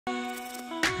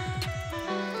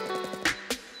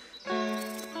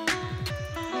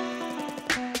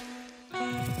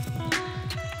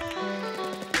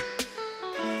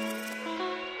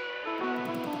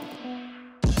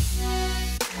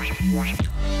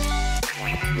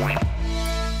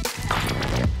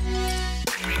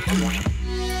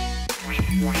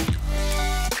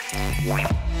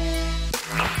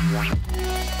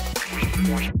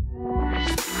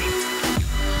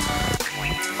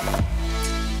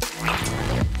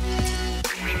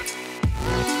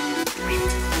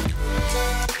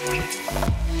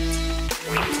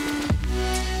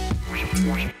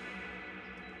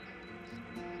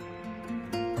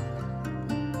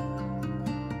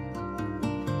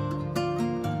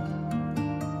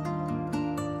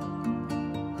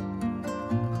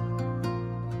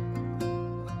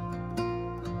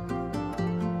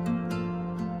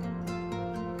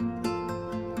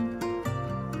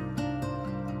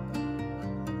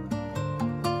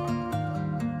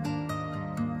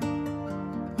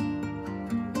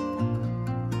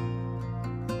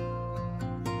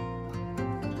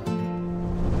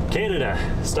Canada,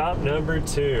 stop number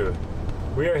 2.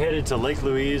 We are headed to Lake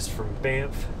Louise from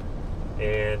Banff,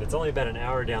 and it's only about an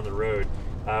hour down the road,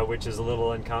 which is a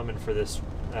little uncommon for this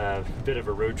bit of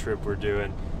a road trip we're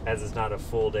doing, as it's not a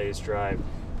full day's drive.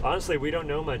 Honestly, we don't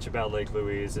know much about Lake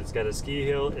Louise. It's got a ski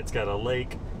hill, it's got a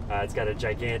lake, it's got a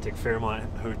gigantic Fairmont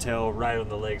hotel right on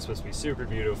the lake, supposed to be super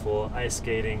beautiful, ice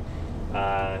skating,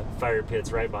 fire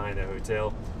pits right behind the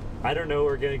hotel. I don't know what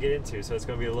we're going to get into, so it's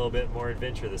going to be a little bit more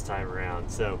adventure this time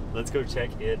around. So let's go check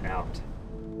it out.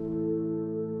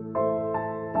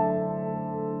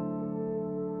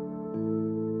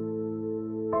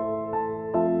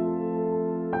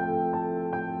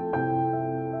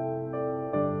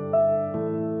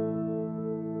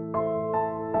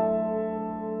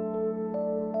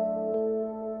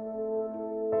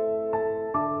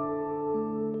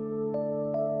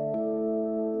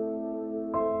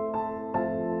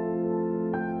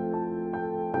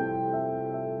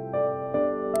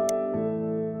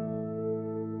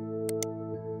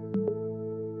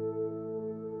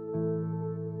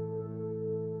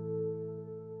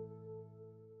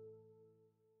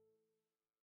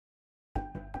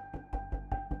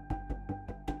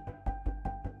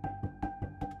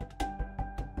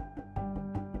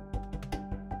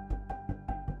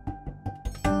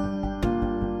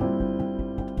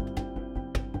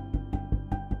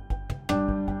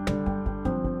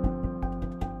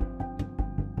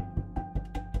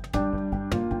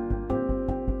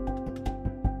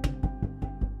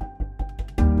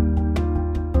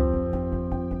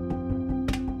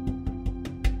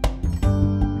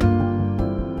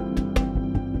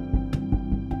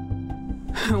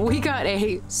 We got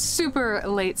a super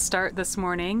late start this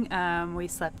morning. We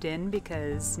slept in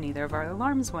because neither of our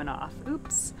alarms went off.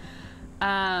 Oops.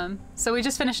 So we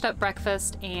just finished up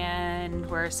breakfast and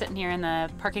we're sitting here in the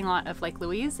parking lot of Lake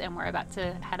Louise and we're about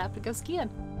to head out to go skiing.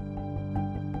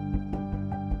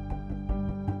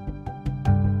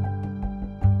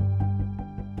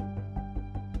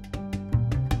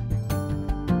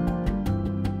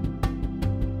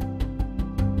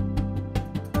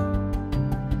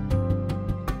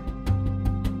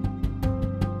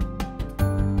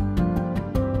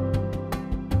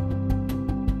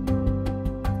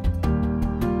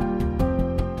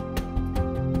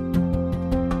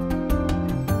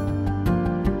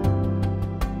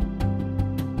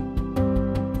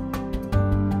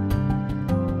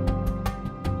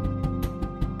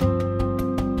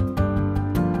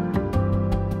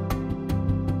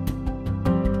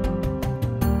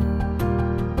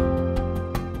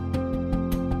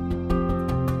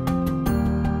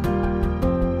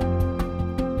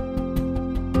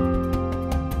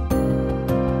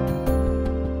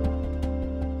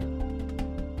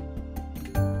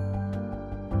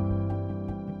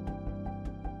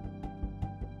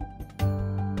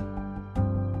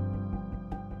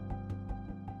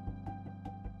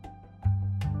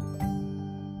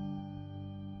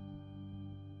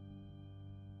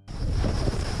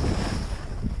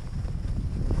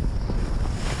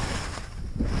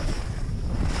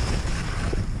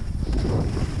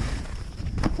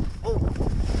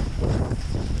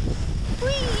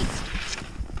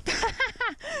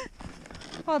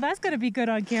 Oh, that's gonna be good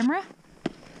on camera.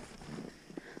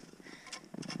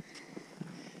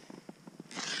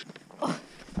 Oh.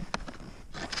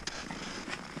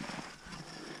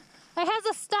 It has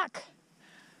us stuck.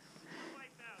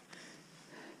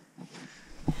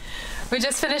 We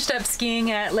just finished up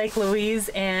skiing at Lake Louise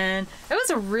and it was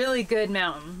a really good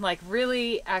mountain. Like,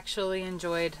 really actually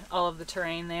enjoyed all of the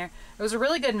terrain there. It was a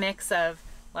really good mix of,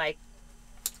 like,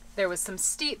 there was some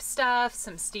steep stuff,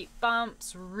 some steep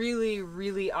bumps, really,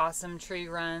 really awesome tree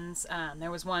runs.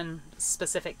 There was one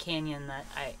specific canyon that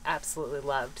I absolutely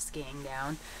loved skiing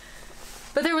down.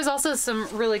 But there was also some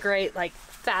really great like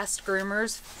fast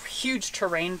groomers, huge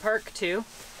terrain park too.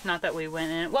 Not that we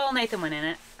went in it. Well, Nathan went in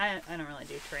it. I don't really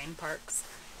do terrain parks,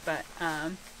 but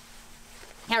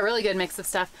yeah, really good mix of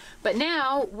stuff. But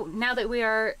now that we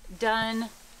are done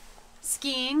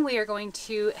skiing, we are going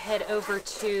to head over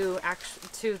to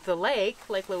the lake,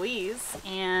 Lake Louise,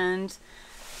 and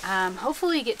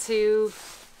hopefully get to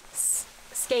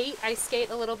ice skate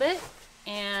a little bit,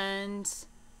 and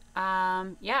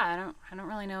yeah, I don't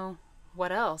really know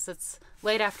what else. It's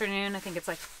late afternoon. I think it's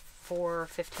like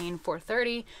 4:15,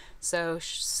 4:30. So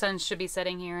sun should be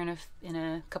setting here in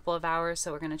a couple of hours.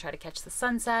 So we're gonna try to catch the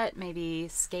sunset, maybe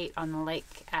skate on the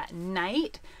lake at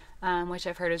night, which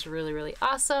I've heard is really, really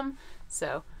awesome.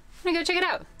 So I'm gonna go check it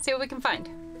out, see what we can find.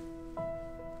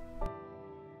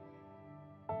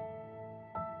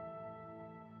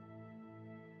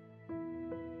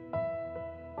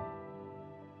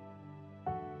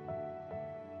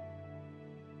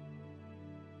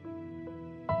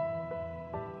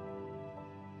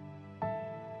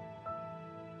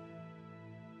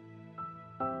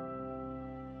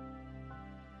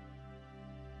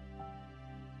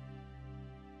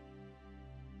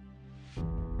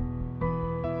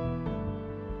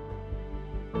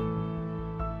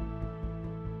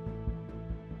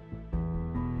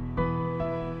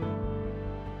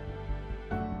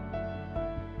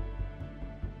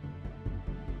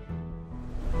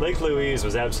 Lake Louise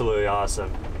was absolutely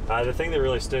awesome. The thing that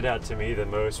really stood out to me the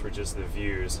most were just the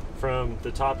views. From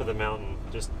the top of the mountain,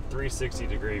 just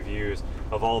 360-degree views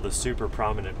of all the super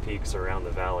prominent peaks around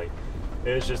the valley.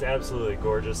 It was just absolutely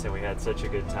gorgeous, and we had such a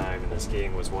good time, and the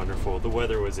skiing was wonderful. The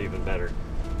weather was even better.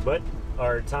 But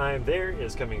our time there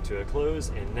is coming to a close,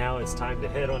 and now it's time to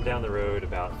head on down the road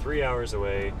about 3 hours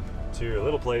away to a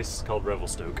little place called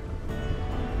Revelstoke.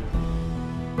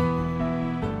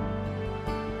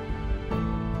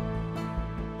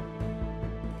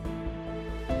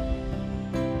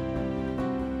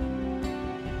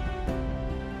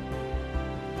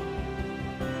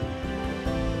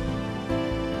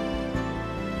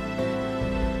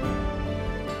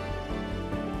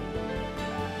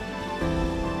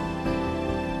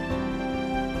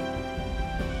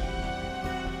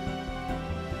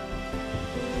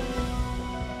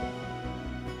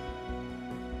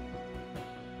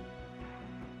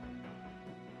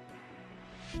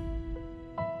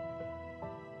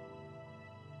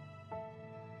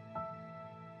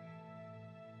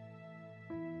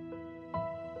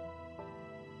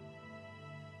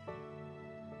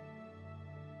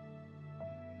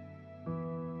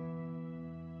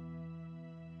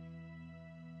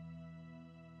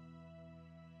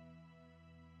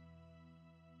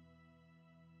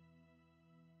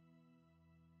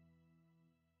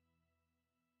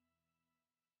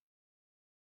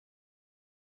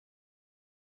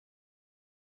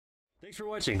 Thanks for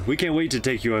watching. We can't wait to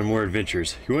take you on more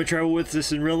adventures. You want to travel with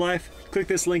us in real life? Click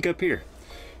this link up here.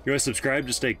 You want to subscribe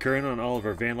to stay current on all of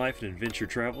our van life and adventure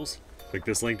travels? Click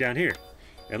this link down here.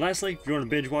 And lastly, if you want to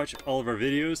binge watch all of our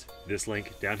videos, this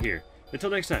link down here.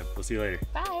 Until next time, we'll see you later.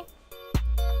 Bye.